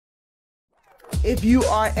If you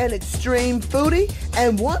are an extreme foodie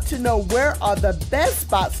and want to know where are the best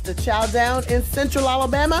spots to chow down in Central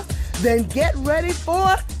Alabama, then get ready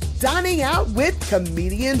for Dining Out with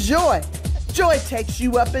Comedienne Joy. Joy takes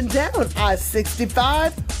you up and down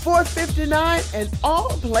I-65, 459, and all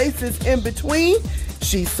places in between.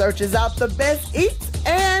 She searches out the best eats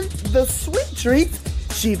and the sweet treats.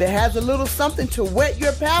 She even has a little something to whet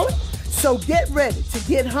your palate. So get ready to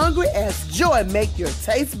get hungry as Joy make your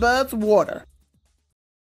taste buds water.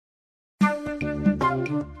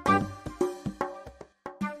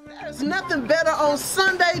 There's nothing better on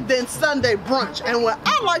Sunday than Sunday brunch. And where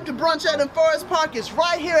I like to brunch at in Forest Park is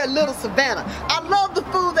right here at Little Savannah. I love the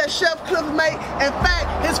food that Chef Cliff made. In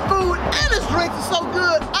fact, his food and his drinks are so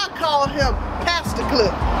good, I call him Pastor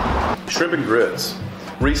Cliff. Shrimp and grits.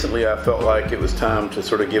 Recently, I felt like it was time to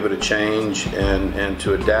sort of give it a change and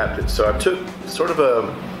to adapt it. So I took sort of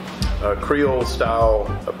a Creole style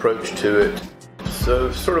approach to it.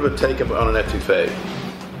 So sort of a take up on an etouffee.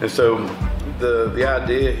 And so the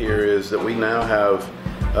idea here is that we now have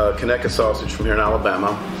Conecuh sausage from here in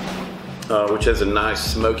Alabama, which has a nice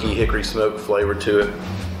smoky hickory smoke flavor to it.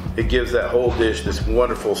 It gives that whole dish this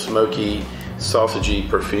wonderful smoky, sausagey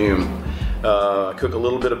perfume. I cook a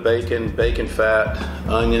little bit of bacon fat,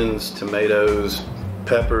 onions, tomatoes,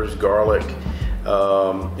 peppers, garlic,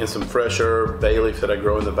 and some fresh herb, bay leaf that I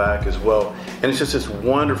grow in the back as well. And it's just this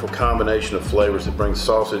wonderful combination of flavors that brings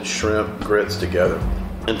sausage, shrimp, grits together.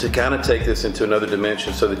 And to kind of take this into another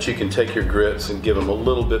dimension so that you can take your grits and give them a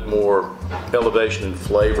little bit more elevation and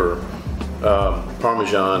flavor.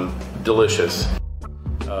 Parmesan, delicious.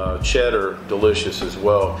 Cheddar, delicious as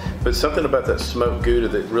well. But something about that smoked Gouda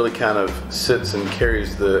that really kind of sits and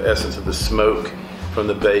carries the essence of the smoke from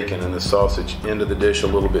the bacon and the sausage into the dish a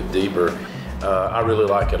little bit deeper. I really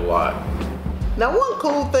like it a lot. Now, one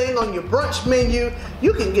cool thing on your brunch menu,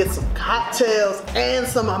 you can get some cocktails and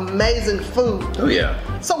some amazing food. Oh yeah.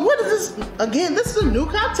 So what is this? Again, this is a new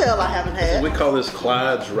cocktail I haven't had. We call this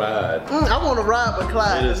Clyde's Ride. I want to ride with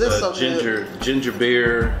Clyde. It is so ginger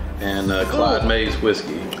beer and Clyde Mays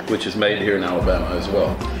whiskey, which is made here in Alabama as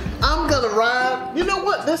well. I'm gonna ride. You know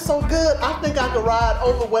what? That's so good. I think I could ride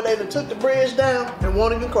over where they took the bridge down and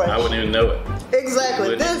won't even crash. I wouldn't even know it.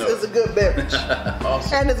 Exactly. This is a good beverage.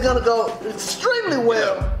 Awesome. And it's gonna go extremely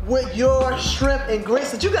well with your shrimp and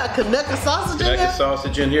grits. That you got Conecuh sausage in here? Conecuh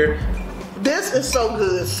sausage in here. This is so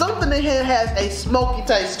good. Something in here has a smoky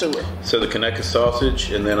taste to it. So the Conecuh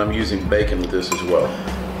sausage, and then I'm using bacon with this as well.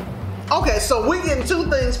 Okay, so we're getting two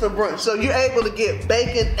things for brunch. So you're able to get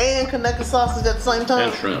bacon and Conecuh sausage at the same time?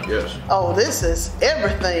 And shrimp, yes. Oh, this is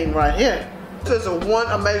everything right here. This is one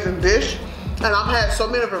amazing dish. And I've had so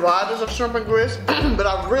many varieties of shrimp and grits, but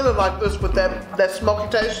I really like this with that smoky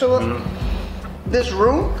taste to it. Mm-hmm. This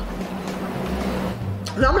roux.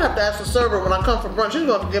 Now I'm gonna have to ask the server when I come for brunch, he's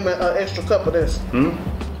gonna give me an extra cup of this. Mm-hmm.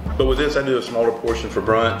 But with this, I do a smaller portion for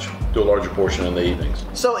brunch, do a larger portion in the evenings.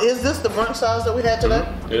 So is this the brunch size that we had today?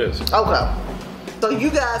 Mm-hmm. It is. Okay. So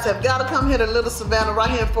you guys have got to come here to Little Savannah,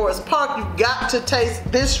 right here in Forest Park. You've got to taste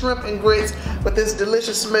this shrimp and grits with this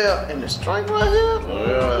delicious smell and this drink right here. Oh,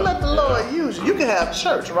 yeah. Let the Lord use you. You can have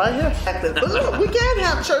church right here. But look, we can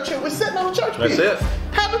have church here. We're sitting on a church pew. That's it.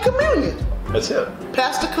 Having communion. That's it.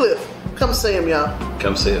 Pastor Cliff. Come see him, y'all.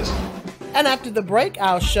 Come see us. And after the break,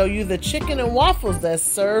 I'll show you the chicken and waffles that's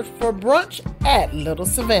served for brunch at Little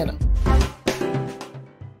Savannah.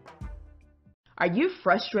 Are you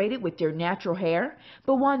frustrated with your natural hair,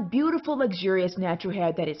 but want beautiful, luxurious natural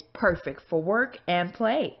hair that is perfect for work and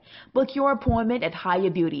play? Book your appointment at Hiya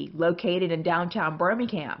Beauty, located in downtown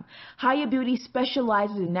Birmingham. Hiya Beauty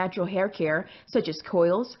specializes in natural hair care, such as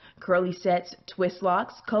coils, curly sets, twist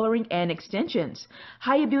locks, coloring, and extensions.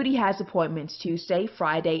 Hiya Beauty has appointments Tuesday,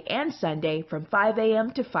 Friday, and Sunday from 5 a.m.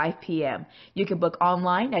 to 5 p.m. You can book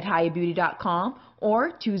online at hiyabeauty.com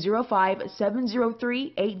or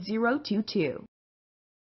 205-703-8022.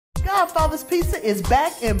 Godfather's Pizza is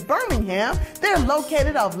back in Birmingham. They're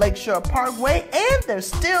located off Lakeshore Parkway, and they're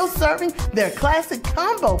still serving their classic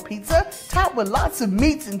combo pizza topped with lots of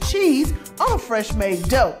meats and cheese on fresh made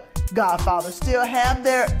dough. Godfather still have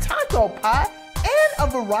their taco pie and a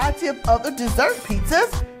variety of other dessert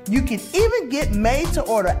pizzas. You can even get made to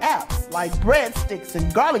order apps like breadsticks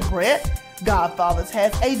and garlic bread. Godfather's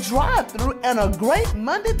has a drive-thru and a great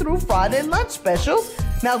Monday through Friday lunch specials.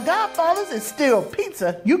 Now, Godfather's is still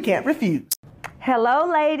pizza you can't refuse. Hello,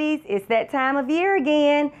 ladies. It's that time of year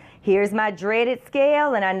again. Here's my dreaded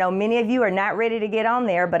scale, and I know many of you are not ready to get on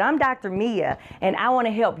there, but I'm Dr. Mia, and I want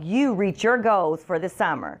to help you reach your goals for the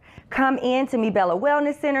summer. Come in to Me Bella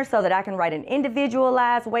Wellness Center so that I can write an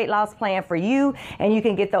individualized weight loss plan for you, and you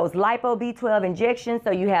can get those Lipo B12 injections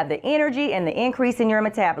so you have the energy and the increase in your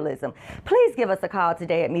metabolism. Please give us a call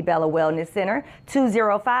today at Me Bella Wellness Center,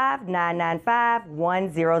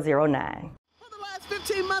 205-995-1009.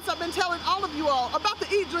 15 months I've been telling all of you all about the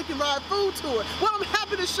Eat, Drink, and Ride food tour. Well, I'm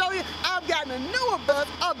happy to show you I've gotten a newer bus,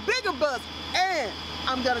 a bigger bus, and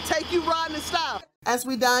I'm gonna take you riding in style. As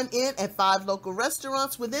we dine in at 5 local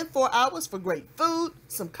restaurants within 4 hours for great food,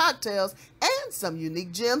 some cocktails, and some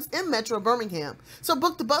unique gems in Metro Birmingham. So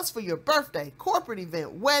book the bus for your birthday, corporate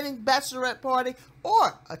event, wedding, bachelorette party,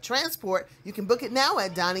 or a transport. You can book it now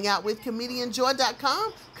at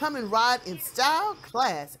diningoutwithcomedianjoy.com. Come and ride in style,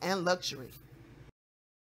 class, and luxury.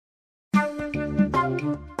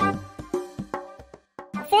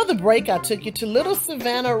 Before the break, I took you to Little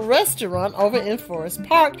Savannah restaurant over in Forest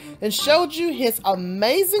Park and showed you his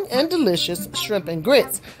amazing and delicious shrimp and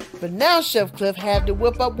grits. But now Chef Cliff had to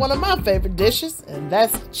whip up one of my favorite dishes, and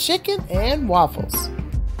that's chicken and waffles.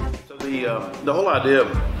 So the whole idea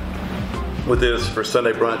with this for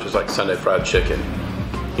Sunday brunch is like Sunday fried chicken.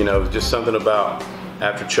 You know, just something about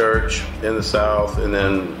after church in the South, and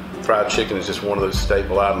then fried chicken is just one of those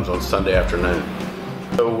staple items on Sunday afternoon.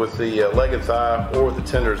 So with the leg and thigh or with the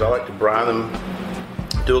tenders, I like to brine them,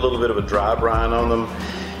 do a little bit of a dry brine on them,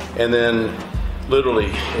 and then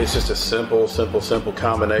literally it's just a simple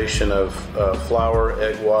combination of flour,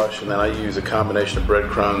 egg wash, and then I use a combination of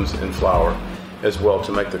breadcrumbs and flour as well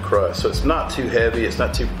to make the crust. So it's not too heavy, it's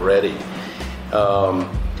not too bready.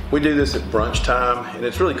 We do this at brunch time, and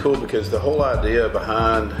it's really cool because the whole idea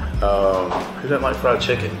behind who doesn't like fried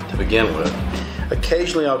chicken to begin with.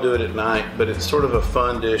 Occasionally I'll do it at night, but it's sort of a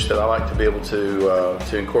fun dish that I like to be able to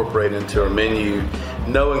incorporate into our menu,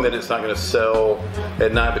 knowing that it's not going to sell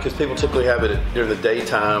at night because people typically have it during the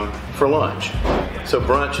daytime for lunch. So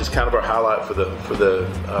brunch is kind of our highlight for the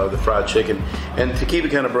fried chicken, and to keep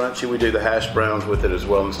it kind of brunchy, we do the hash browns with it as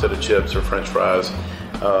well instead of chips or French fries.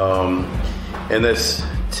 And this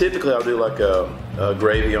typically I'll do like a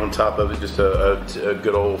gravy on top of it, just a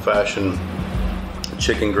good old-fashioned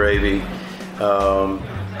chicken gravy.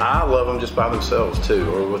 I love them just by themselves too,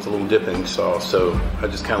 or with a little dipping sauce. So I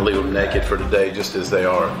just kind of leave them naked for today, just as they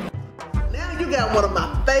are. Now you got one of my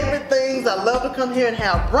favorite things. I love to come here and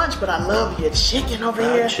have brunch, but I love your chicken over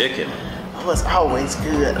here. Chicken. Oh, it's always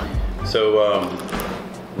good. So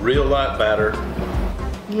real light batter.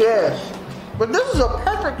 Yes, but this is a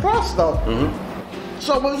perfect crust though. Mm-hmm.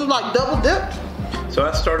 So was it like double dipped? So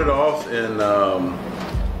I started off in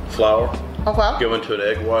flour. Okay. Go into an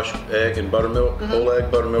egg wash, egg and buttermilk, whole egg,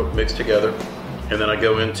 buttermilk mixed together. And then I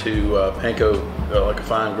go into panko, like a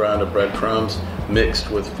fine grind of breadcrumbs mixed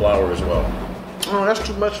with flour as well. Oh, that's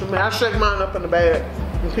too much for me. I shake mine up in the bag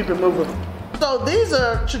and keep it moving. So these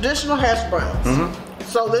are traditional hash browns. Mm-hmm.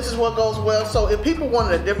 So this is what goes well. So if people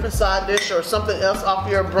wanted a different side dish or something else off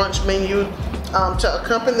your brunch menu to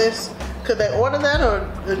accompany this, could they order that, or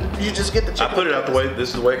you just get the chicken? I put it out the way, this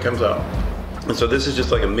is the way it comes out. And so this is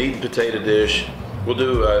just like a meat and potato dish. We'll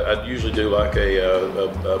do, I'd usually do like a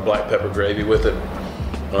black pepper gravy with it,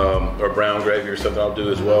 or brown gravy or something I'll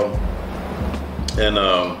do as well. And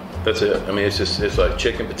that's it. I mean, it's like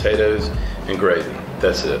chicken, potatoes, and gravy.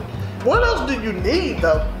 That's it. What else do you need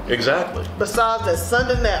though? Exactly. Besides that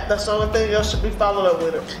Sunday nap, that's the only thing else should be followed up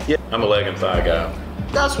with it. Yeah, I'm a leg and thigh guy.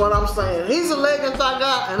 That's what I'm saying. He's a leg and thigh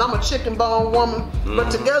guy, and I'm a chicken bone woman.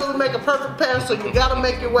 But together we make a perfect pair, so you gotta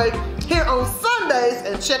make your way here on Sundays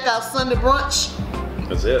and check out Sunday Brunch.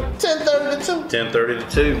 That's it. 10:30 to 2. 10:30 to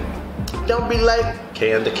 2. Don't be late.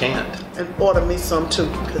 Can to can't. And order me some too,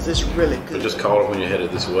 because it's really good. So just call her when you're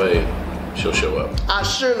headed this way, and she'll show up. I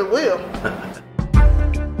surely will.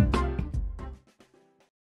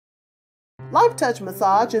 Life Touch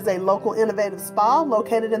Massage is a local innovative spa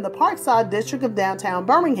located in the Parkside district of downtown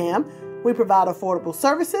Birmingham. We provide affordable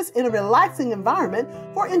services in a relaxing environment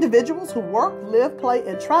for individuals who work, live, play,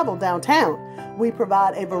 and travel downtown. We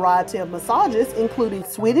provide a variety of massages, including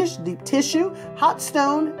Swedish, deep tissue, hot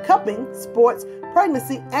stone, cupping, sports,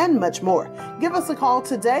 pregnancy, and much more. Give us a call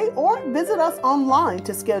today or visit us online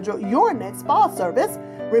to schedule your next spa service.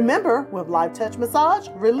 Remember, with Life Touch Massage,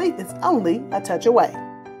 relief is only a touch away.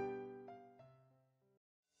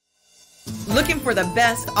 Looking for the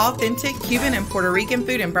best authentic Cuban and Puerto Rican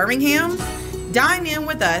food in Birmingham? Dine in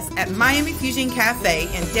with us at Miami Fusion Cafe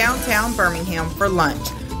in downtown Birmingham for lunch.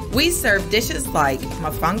 We serve dishes like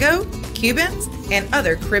mofongo, Cubans, and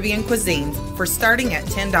other Caribbean cuisines for starting at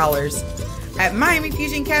 $10. At Miami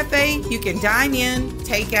Fusion Cafe, you can dine in,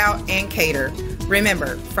 take out, and cater.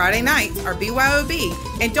 Remember, Friday nights are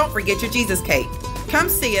BYOB, and don't forget your Jesus cake. Come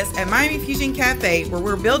see us at Miami Fusion Cafe, where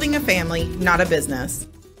we're building a family, not a business.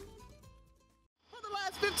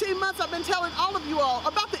 15 months I've been telling all of you all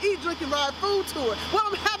about the Eat, Drink, and Ride food tour. Well,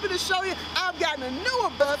 I'm happy to show you I've gotten a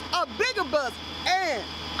newer bus, a bigger bus, and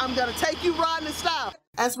I'm gonna take you riding in style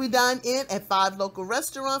as we dine in at 5 local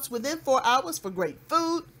restaurants within 4 hours for great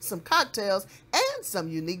food, some cocktails, and some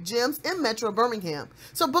unique gems in Metro Birmingham.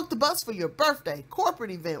 So book the bus for your birthday,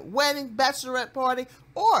 corporate event, wedding, bachelorette party,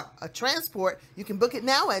 or a transport. You can book it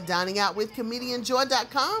now at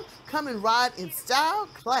diningoutwithcomedianjoy.com. Come and ride in style,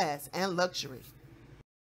 class, and luxury.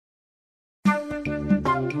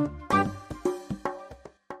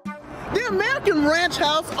 The American Ranch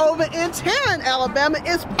House over in Tarrant, Alabama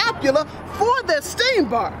is popular for their steam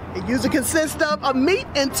bar. It usually consists of a meat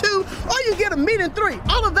and 2, or you get a meat and 3.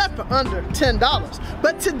 All of that for under $10.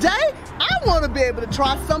 But today, I want to be able to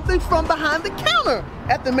try something from behind the counter.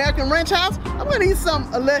 At the American Ranch House, I'm going to eat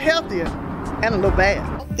something a little healthier and a little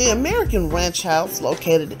bad. The American Ranch House,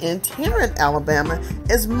 located in Tarrant, Alabama,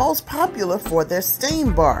 is most popular for their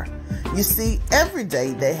steam bar. You see, every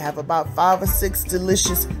day they have about 5 or 6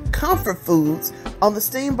 delicious comfort foods on the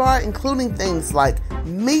steam bar, including things like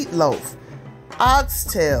meatloaf,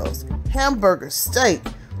 oxtails, hamburger, steak,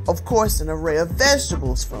 of course an array of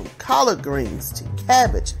vegetables from collard greens to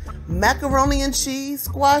cabbage, macaroni and cheese,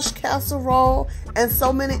 squash casserole, and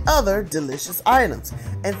so many other delicious items.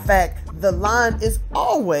 In fact, the line is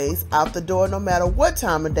always out the door no matter what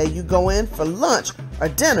time of day you go in for lunch or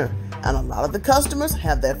dinner. And a lot of the customers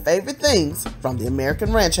have their favorite things from the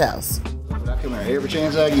American Ranch House. I come here every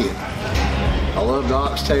chance I get. I love the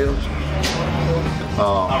oxtails.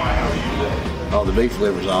 The beef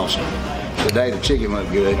liver's awesome. Today the chicken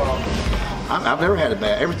looked good. I've never had it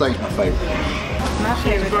bad. Everything's my favorite. My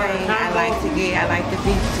favorite thing I like the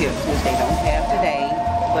beef tips, which they don't have today.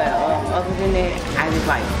 But other than that, I just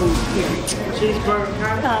like food, period. Cheeseburger.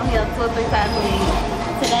 Come here 2 or 3 times a week.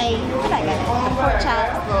 Today, what I got? The pork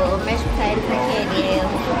chops, mashed potatoes, and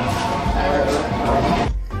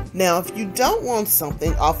candy. Now, if you don't want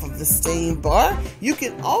something off of the steam bar, you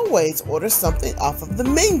can always order something off of the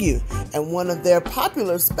menu. And one of their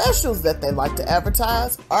popular specials that they like to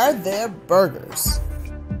advertise are their burgers.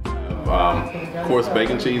 Of course,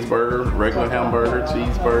 bacon cheeseburger, regular hamburger,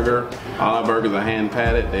 cheeseburger. All our burgers are hand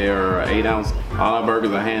patted. They are 8-ounce. All our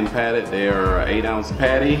burgers are hand patted. They are 8-ounce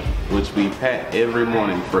patty, which we pat every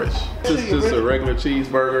morning fresh. Just a regular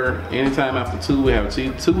cheeseburger. Anytime after 2, we have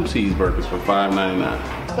 2 cheeseburgers for $5.99.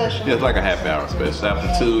 Special. Yeah, it's like a happy hour special.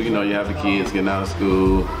 After 2, you have the kids getting out of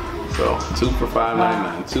school. So 2 for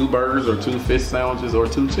 $5.99. 2 burgers or 2 fish sandwiches or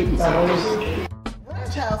 2 chicken sandwiches.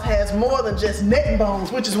 Ranch House has more than just neck and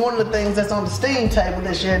bones, which is one of the things that's on the steam table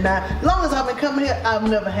this year. Now, as long as I've been coming here, I've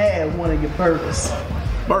never had one of your burgers.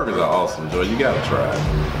 Burgers are awesome, Joy. You gotta try it.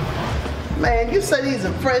 Man, you say these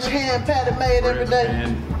are fresh hand patted made every day?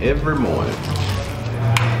 And every morning.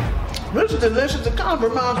 This is delicious. It kind of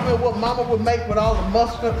reminds me of what Mama would make with all the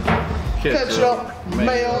mustard, ketchup,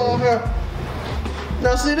 mayo on here.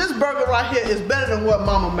 Now see, this burger right here is better than what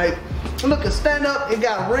Mama made. Look, it stand up, it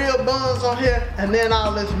got real buns on here, and then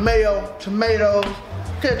all this mayo, tomatoes,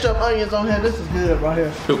 ketchup, onions on here. This is good right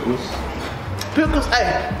here. Pickles. Pickles,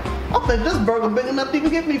 hey, I think this burger big enough to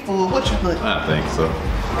even get me full. What you think? I think so.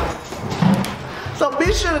 So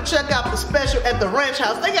be sure to check out the special at the Ranch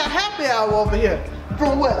House. They got happy hour over here.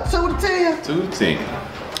 From what, 2 to 10? 2 to 10.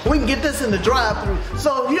 We can get this in the drive-thru.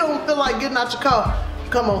 So if you don't feel like getting out your car,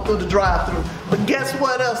 come on through the drive-thru. But guess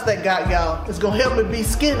what else they got, y'all? It's gonna help me be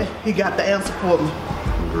skinny. He got the answer for me.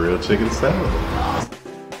 Grilled chicken salad.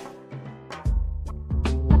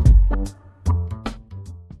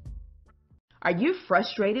 Are you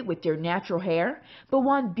frustrated with your natural hair, but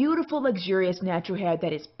want beautiful, luxurious natural hair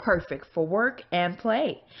that is perfect for work and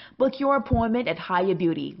play? Book your appointment at Hiya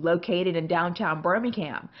Beauty, located in downtown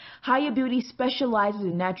Birmingham. Hiya Beauty specializes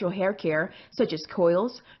in natural hair care such as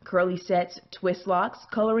coils, curly sets, twist locks,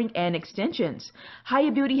 coloring, and extensions.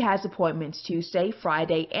 Hiya Beauty has appointments Tuesday,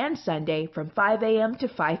 Friday, and Sunday from 5 a.m. to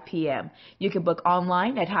 5 p.m. You can book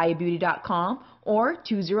online at hiyabeauty.com or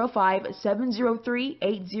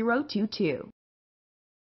 205-703-8022.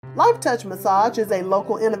 Life Touch Massage is a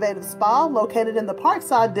local innovative spa located in the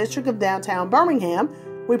Parkside district of downtown Birmingham,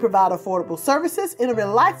 We provide affordable services in a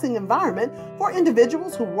relaxing environment for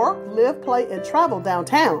individuals who work, live, play, and travel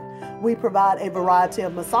downtown. We provide a variety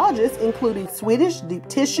of massages, including Swedish, deep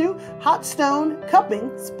tissue, hot stone,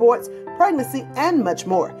 cupping, sports, pregnancy, and much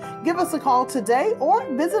more. Give us a call today or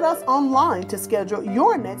visit us online to schedule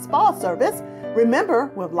your next spa service. Remember,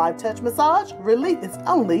 with Life Touch Massage, relief is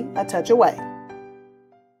only a touch away.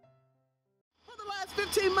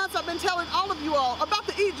 15 months I've been telling all of you all about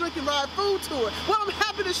the Eat, Drink, and Ride food tour. Well, I'm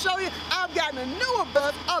happy to show you I've gotten a newer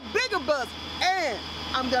bus, a bigger bus, and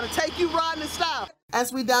I'm going to take you riding in style.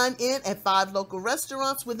 As we dine in at 5 local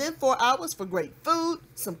restaurants within 4 hours for great food,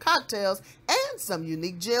 some cocktails, and some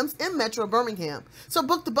unique gems in Metro Birmingham. So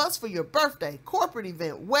book the bus for your birthday, corporate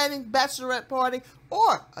event, wedding, bachelorette party,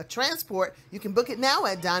 or a transport. You can book it now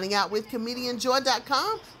at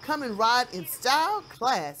diningoutwithcomedianjoy.com. Come and ride in style,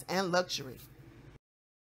 class, and luxury.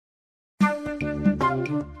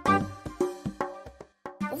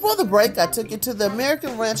 Before the break, I took you to the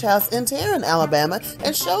American Ranch House in Tarrant, Alabama,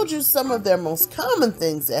 and showed you some of their most common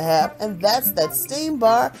things they have, and that's that steam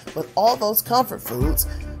bar with all those comfort foods.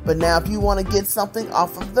 But now if you want to get something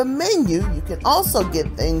off of the menu, you can also get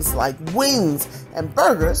things like wings and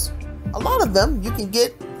burgers. A lot of them you can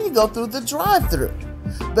get when you go through the drive-thru.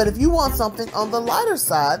 But if you want something on the lighter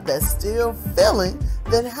side that's still filling,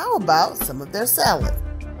 then how about some of their salad?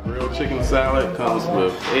 Grilled chicken salad comes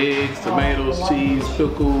with eggs, tomatoes, cheese,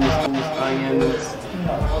 pickles, onions,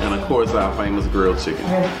 and of course our famous grilled chicken.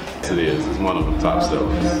 It is. It's one of the top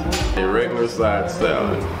sellers. A regular side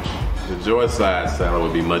salad. The Joy side salad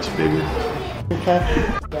would be much bigger. Okay.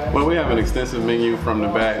 Well, we have an extensive menu from the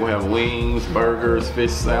back. We have wings, burgers, fish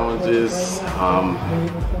sandwiches,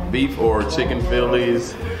 beef or chicken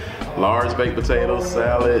filets, large baked potatoes,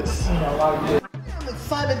 salads.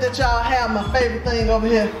 Excited that y'all have my favorite thing over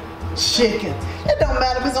here, chicken. It don't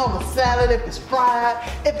matter if it's on a salad, if it's fried,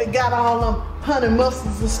 if it got all them honey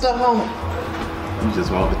mustards and stuff on it. You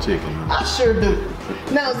just want the chicken. I sure do.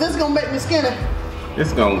 Now, is this gonna make me skinny?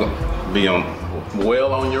 It's gonna be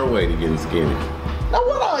well on your way to getting skinny. Now,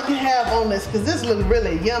 what all you have on this? Because this looks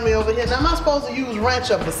really yummy over here. Now, am I supposed to use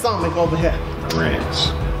ranch or balsamic over here?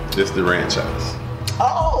 Ranch. Just the ranch house.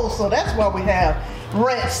 Oh, so that's why we have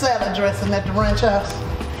ranch salad dressing at the ranch house.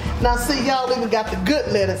 Now see, y'all even got the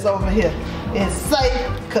good lettuce over here. It's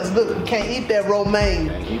safe, because look, you can't eat that romaine.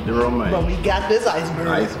 Can't eat the romaine. But we got this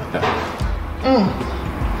iceberg.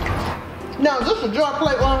 Now, is this a joy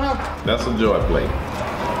plate right now? That's a joy plate.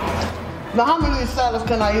 Now, how many of these salads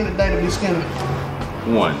can I eat a day to be skinny?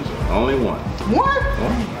 One. Only one. What?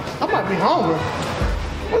 One. I might be hungry.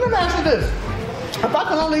 Well, let me ask you this. If I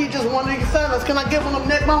can only eat just one of these salads, can I get one of them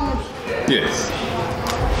neck bones? Yes.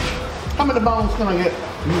 How many bones can I get?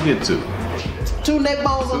 You get 2. 2 neck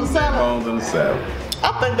bones on the salad? 2 neck bones on the salad.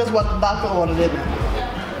 I think that's what the doctor ordered, isn't it?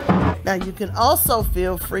 Now, you can also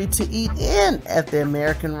feel free to eat in at the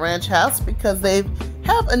American Ranch House because they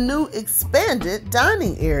have a new expanded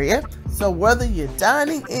dining area. So whether you're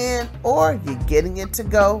dining in or you're getting it to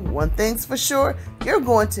go, one thing's for sure, you're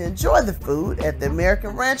going to enjoy the food at the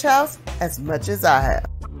American Ranch House as much as I have.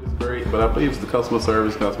 It's great, but I believe it's the customer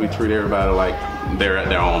service because we treat everybody like they're at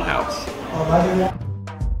their own house.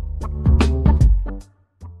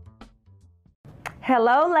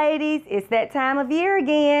 Hello, ladies. It's that time of year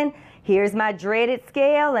again. Here's my dreaded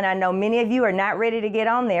scale, and I know many of you are not ready to get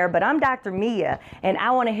on there, but I'm Dr. Mia, and I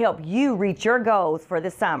want to help you reach your goals for the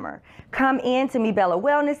summer. Come in to Me Bella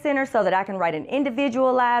Wellness Center so that I can write an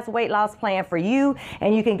individualized weight loss plan for you,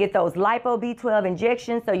 and you can get those Lipo B12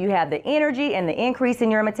 injections so you have the energy and the increase in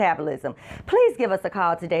your metabolism. Please give us a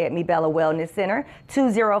call today at Me Bella Wellness Center,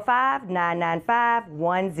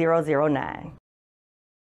 205-995-1009.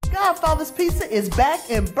 Godfather's Pizza is back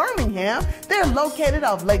in Birmingham. They're located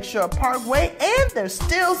off Lakeshore Parkway, and they're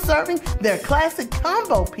still serving their classic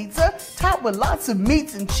combo pizza topped with lots of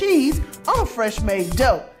meats and cheese on fresh made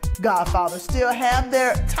dough. Godfather still have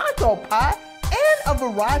their taco pie and a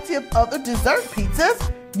variety of other dessert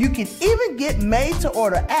pizzas. You can even get made to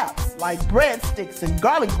order apps like breadsticks and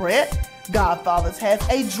garlic bread. Godfather's has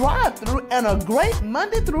a drive-thru and a great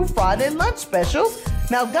Monday through Friday lunch specials.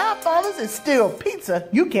 Now, Godfather's is still pizza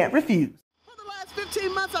you can't refuse. For the last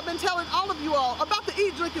 15 months, I've been telling all of you all about the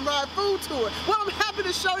Eat, Drink, and Ride food tour. Well, I'm happy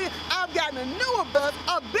to show you I've gotten a newer bus,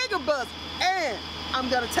 a bigger bus, and I'm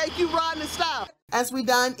going to take you riding in style. As we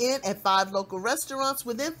dine in at 5 local restaurants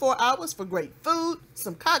within 4 hours for great food,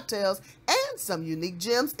 some cocktails, and some unique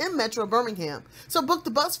gems in Metro Birmingham. So book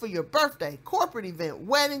the bus for your birthday, corporate event,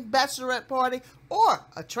 wedding, bachelorette party, or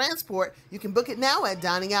a transport. You can book it now at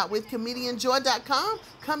diningoutwithcomedianjoy.com.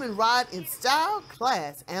 Come and ride in style,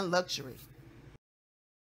 class, and luxury.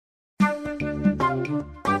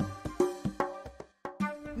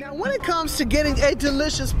 Now, when it comes to getting a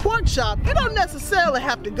delicious pork chop, you don't necessarily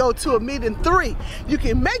have to go to a meat and three. You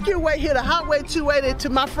can make your way here to Highway 280 to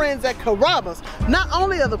my friends at Carrabba's. Not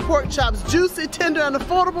only are the pork chops juicy, tender, and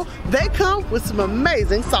affordable, they come with some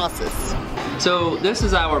amazing sauces. So this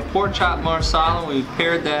is our pork chop marsala. We've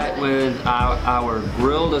paired that with our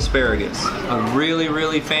grilled asparagus. A really,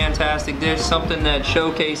 really fantastic dish, something that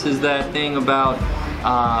showcases that thing about,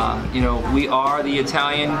 you know, we are the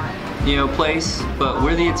Italian, you know, place, but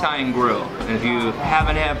we're the Italian grill. And if you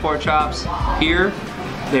haven't had pork chops here,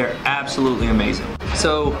 they're absolutely amazing.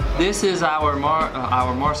 So this is our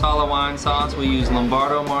marsala wine sauce. We use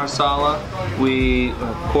Lombardo marsala.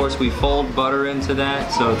 Of course, we fold butter into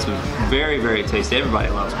that, so it's very, very tasty. Everybody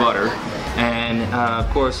loves butter. And of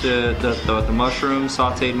course, the mushrooms,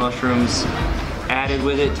 sauteed mushrooms, added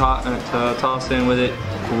with it, tossed in with it.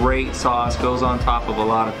 Great sauce, goes on top of a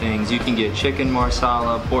lot of things. You can get chicken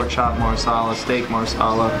marsala, pork chop marsala, steak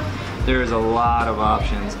marsala. There's a lot of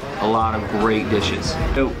options, a lot of great dishes.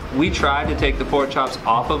 So we tried to take the pork chops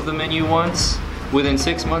off of the menu once. Within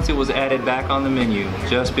 6 months it was added back on the menu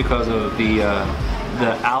just because of the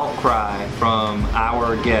outcry from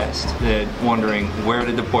our guests that wondering where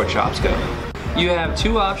did the pork chops go. You have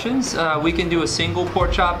two options. We can do a single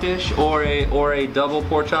pork chop dish or a double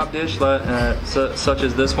pork chop dish, such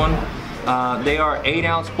as this one. They are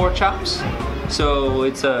 8-ounce pork chops, so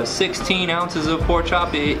it's 16 ounces of pork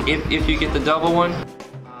chop if you get the double one.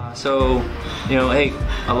 So, you know, hey,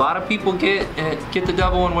 a lot of people get the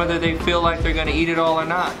double one whether they feel like they're gonna eat it all or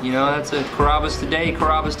not. You know, that's a Carrabba's today,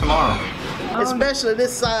 Carrabba's tomorrow. Especially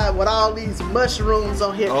this side with all these mushrooms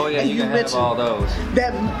on here. Oh yeah, and you can have all those.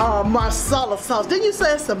 That marsala sauce. Didn't you say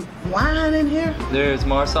there's some wine in here? There's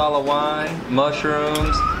marsala wine,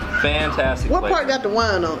 mushrooms, fantastic. What part got the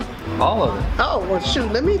wine on it? All of it. Oh, well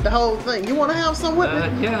shoot, let me eat the whole thing. You want to have some with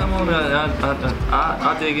me? Yeah,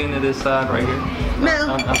 I'll dig into this side right here.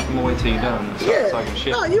 Now, I'm gonna wait till you're done so I can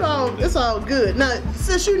shit. No, it's all good. Now,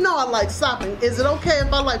 since you know I like sopping, is it okay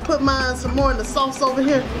if I like put mine some more in the sauce over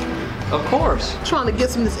here? Of course. I'm trying to get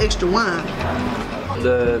some of this extra wine.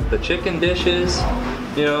 The chicken dishes,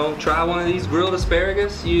 you know, try one of these grilled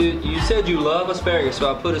asparagus. You said you love asparagus, so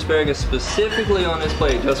I put asparagus specifically on this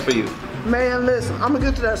plate just for you. Man, listen, I'm gonna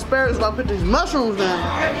get to that asparagus while I put these mushrooms down.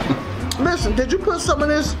 Listen, did you put some of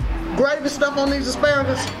this gravy stuff on these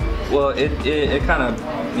asparagus? Well, it kind of,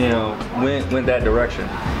 you know, went that direction.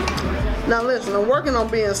 Now listen, I'm working on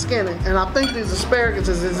being skinny, and I think these asparagus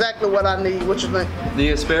is exactly what I need. What you think?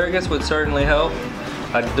 The asparagus would certainly help.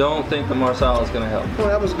 I don't think the marsala is going to help. Well,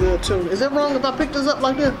 that was good too. Is it wrong if I pick this up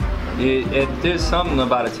like this? There's something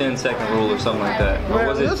about a 10-second rule or something like that. Man, or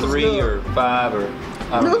was it 3 or 5 or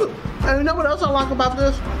I don't know. And you know what else I like about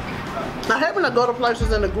this? I hate when I go to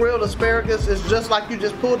places and the grilled asparagus is just like you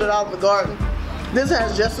just pulled it out of the garden. This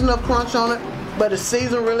has just enough crunch on it, but it's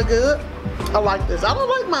seasoned really good. I like this. I don't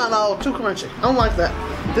like mine all too crunchy. I don't like that.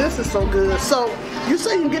 This is so good. So you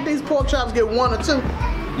say you can get these pork chops, get 1 or 2?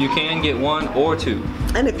 You can get 1 or 2.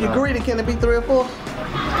 And if you're greedy, can it be 3 or 4?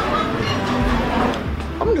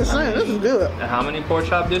 I'm just saying, this is good. How many pork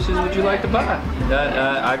chop dishes would you like to buy?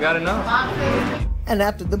 I got enough. And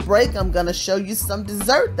after the break, I'm gonna show you some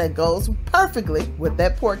dessert that goes perfectly with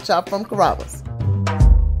that pork chop from Carrabba's.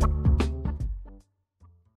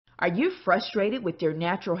 Are you frustrated with your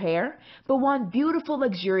natural hair, but want beautiful,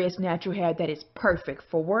 luxurious natural hair that is perfect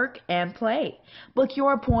for work and play? Book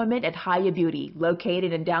your appointment at Hiya Beauty,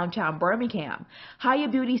 located in downtown Birmingham. Hiya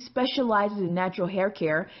Beauty specializes in natural hair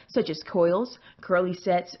care, such as coils, curly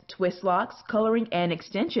sets, twist locks, coloring, and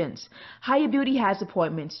extensions. Hiya Beauty has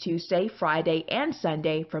appointments Tuesday, Friday, and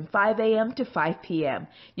Sunday from 5 a.m. to 5 p.m.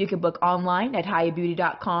 You can book online at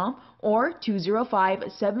hiyabeauty.com or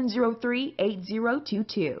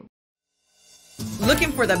 205-703-8022.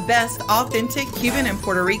 Looking for the best authentic Cuban and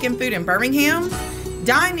Puerto Rican food in Birmingham?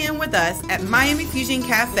 Dine in with us at Miami Fusion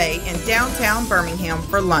Cafe in downtown Birmingham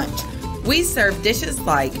for lunch. We serve dishes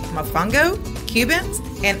like mofongo, Cubans,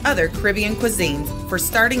 and other Caribbean cuisines for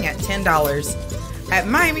starting at $10. At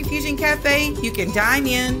Miami Fusion Cafe, you can dine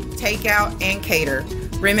in, take out, and cater.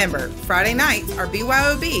 Remember, Friday nights are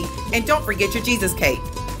BYOB, and don't forget your Jesus cake.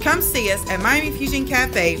 Come see us at Miami Fusion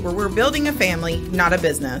Cafe, where we're building a family, not a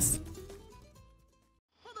business.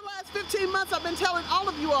 15 months, I've been telling all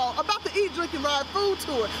of you all about the Eat, Drink, and Ride food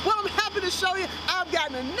tour. Well, I'm happy to show you I've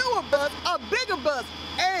gotten a newer bus, a bigger bus,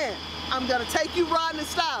 and I'm gonna take you riding in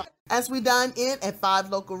style. As we dine in at 5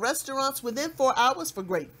 local restaurants within 4 hours for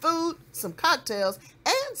great food, some cocktails,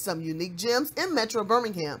 and some unique gems in Metro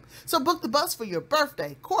Birmingham. So book the bus for your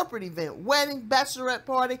birthday, corporate event, wedding, bachelorette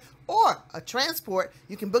party, or a transport.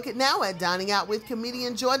 You can book it now at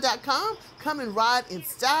diningoutwithcomedianjoy.com. Come and ride in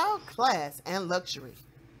style, class, and luxury.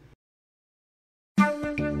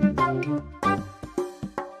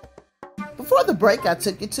 Before the break, I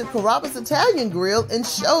took you to Carrabba's Italian Grill and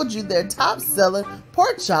showed you their top-selling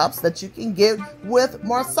pork chops that you can get with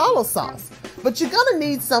marsala sauce. But you're gonna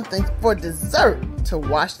need something for dessert to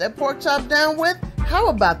wash that pork chop down with. How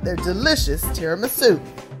about their delicious tiramisu?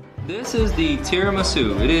 This is the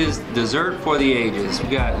tiramisu. It is dessert for the ages.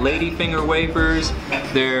 We've got ladyfinger wafers.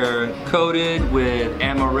 They're coated with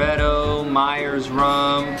amaretto, Myers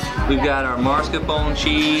rum. We've got our mascarpone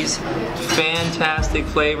cheese. Fantastic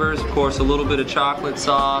flavors. Of course, a little bit of chocolate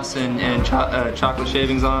sauce and chocolate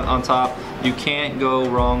shavings on top. You can't go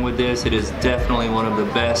wrong with this. It is definitely one of the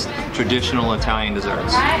best traditional Italian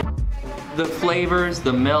desserts. The flavors,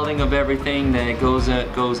 the melding of everything that goes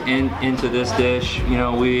into this dish. You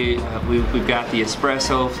know, we've got the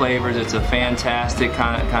espresso flavors. It's a fantastic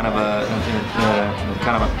kind of a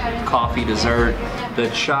coffee dessert. The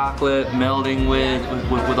chocolate melding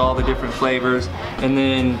with all the different flavors, and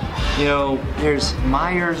then you know there's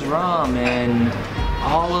Myers rum and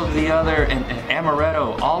all of the other and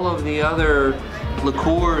amaretto, all of the other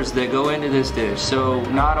liqueurs that go into this dish. So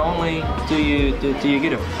not only do you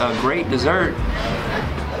get a great dessert,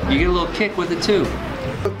 you get a little kick with it too.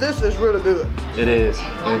 But this is really good. It is.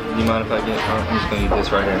 You mind if I get? I'm just gonna eat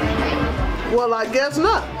this right here. Well, I guess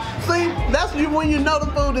not. See, that's when you know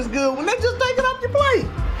the food is good, when they just take it off your plate.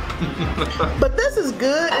 But this is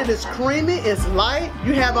good. It is creamy. It's light.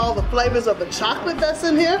 You have all the flavors of the chocolate that's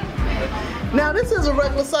in here. Now, this is a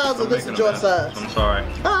regular size or this is a joy size? I'm sorry.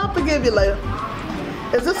 I'll forgive you later.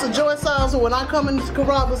 Is this a joy size, or when I come into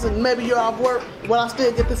Carrabba's and maybe you're off work, will I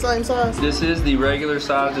still get the same size? This is the regular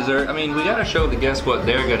size dessert. I mean, we gotta show the guests what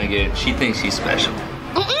they're gonna get. She thinks she's special.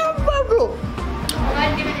 Special.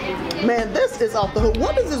 Man, this is off the hook.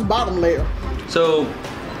 What is this bottom layer? So,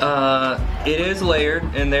 it is layered,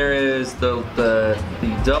 and there is the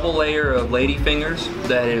double layer of ladyfingers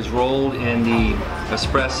that is rolled in the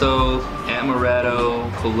espresso, amaretto,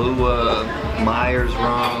 Kahlua, Myers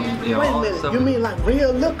rum. You know, wait a all minute, stuff. you mean like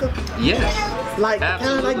real liquor? Yes. Like the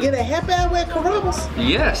kind I get a happy hour at Carrabba's?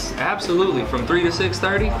 Yes, absolutely. From 3 to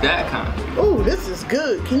 6:30, that kind. Ooh, this is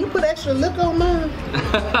good. Can you put extra liquor on mine?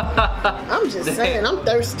 I'm just saying, I'm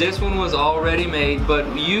thirsty. This one was already made, but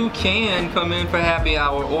you can come in for happy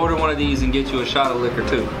hour, order one of these, and get you a shot of liquor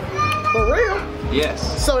too. For real?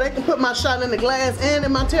 Yes. So they can put my shot in the glass and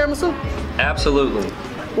in my tiramisu? Absolutely.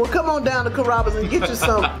 Well, come on down to Carrabba's and get you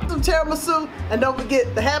some tiramisu, and don't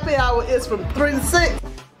forget the happy hour is from 3 to 6.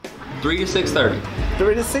 3 to 6:30.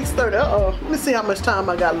 3 to 6:30. Uh-oh. Let me see how much time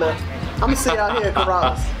I got left. I'm gonna see y'all here at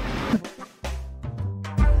Carrabba's.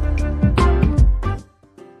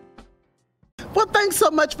 Well, thanks so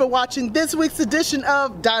much for watching this week's edition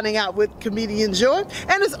of Dining Out with Comedian Joy.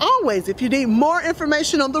 And as always, if you need more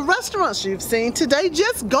information on the restaurants you've seen today,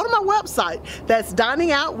 just go to my website. That's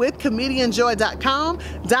diningoutwithcomedianjoy.com,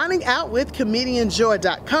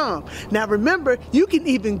 diningoutwithcomedianjoy.com. Now remember, you can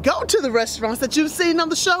even go to the restaurants that you've seen on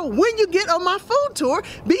the show when you get on my food tour,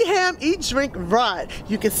 Be Ham, Eat, Drink, Ride.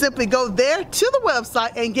 You can simply go there to the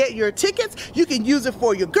website and get your tickets. You can use it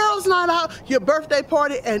for your girls' night out, your birthday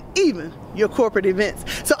party, and even your corporate events.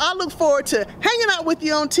 So I look forward to hanging out with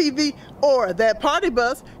you on TV or that party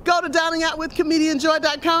bus. Go to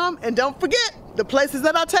diningoutwithcomedianjoy.com, and don't forget, the places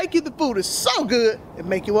that I take you, the food is so good it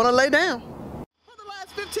make you want to lay down. For the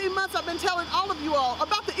last 15 months, I've been telling all of you all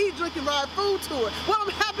about the Eat, Drink, and Ride food tour. Well, I'm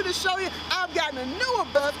happy to show you I've gotten a newer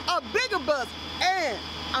bus, a bigger bus, and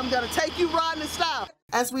I'm gonna take you riding in style.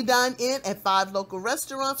 As we dine in at 5 local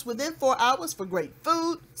restaurants within 4 hours for great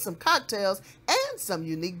food, some cocktails, and some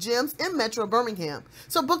unique gems in Metro Birmingham.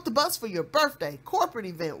 So book the bus for your birthday, corporate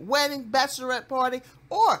event, wedding, bachelorette party,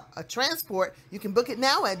 or a transport. You can book it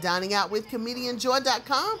now at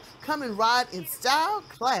diningoutwithcomedianjoy.com. Come and ride in style,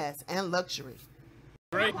 class, and luxury.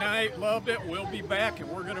 Great night, loved it. We'll be back, and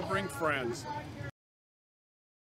we're going to bring friends.